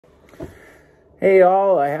Hey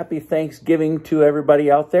all, a happy Thanksgiving to everybody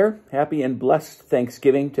out there. Happy and blessed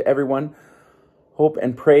Thanksgiving to everyone. Hope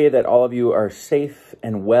and pray that all of you are safe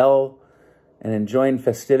and well and enjoying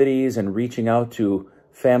festivities and reaching out to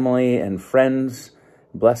family and friends,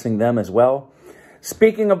 blessing them as well.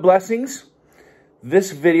 Speaking of blessings,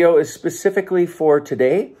 this video is specifically for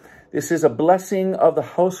today. This is a blessing of the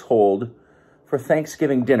household for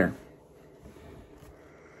Thanksgiving dinner.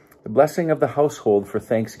 The blessing of the household for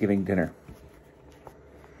Thanksgiving dinner.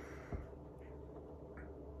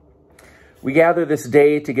 We gather this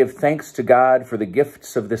day to give thanks to God for the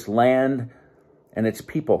gifts of this land and its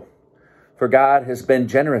people, for God has been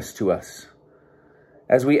generous to us.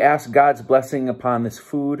 As we ask God's blessing upon this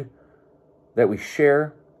food that we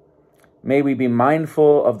share, may we be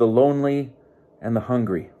mindful of the lonely and the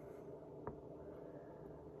hungry.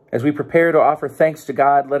 As we prepare to offer thanks to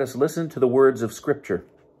God, let us listen to the words of Scripture.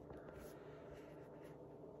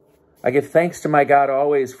 I give thanks to my God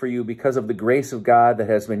always for you because of the grace of God that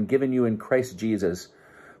has been given you in Christ Jesus.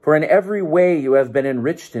 For in every way you have been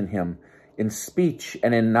enriched in him, in speech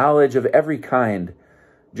and in knowledge of every kind,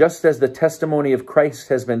 just as the testimony of Christ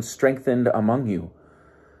has been strengthened among you,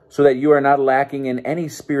 so that you are not lacking in any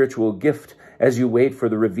spiritual gift as you wait for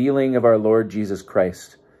the revealing of our Lord Jesus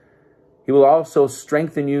Christ. He will also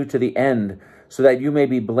strengthen you to the end, so that you may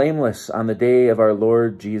be blameless on the day of our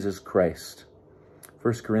Lord Jesus Christ.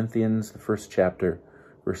 1 Corinthians, the first chapter,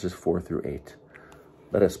 verses 4 through 8.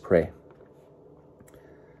 Let us pray.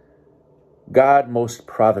 God, most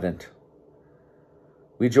provident,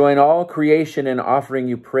 we join all creation in offering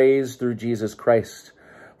you praise through Jesus Christ.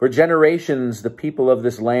 For generations, the people of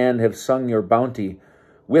this land have sung your bounty.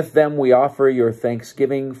 With them, we offer your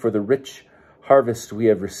thanksgiving for the rich harvest we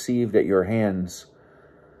have received at your hands.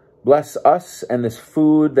 Bless us and this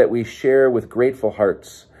food that we share with grateful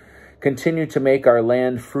hearts. Continue to make our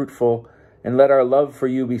land fruitful, and let our love for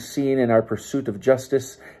you be seen in our pursuit of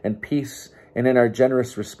justice and peace and in our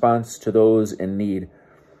generous response to those in need.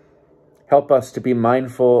 Help us to be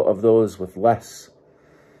mindful of those with less.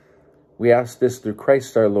 We ask this through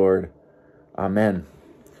Christ our Lord. Amen.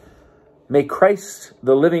 May Christ,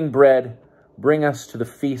 the living bread, bring us to the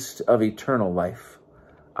feast of eternal life.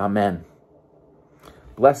 Amen.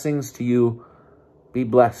 Blessings to you. Be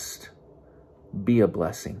blessed. Be a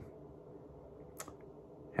blessing.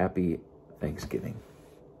 Happy Thanksgiving.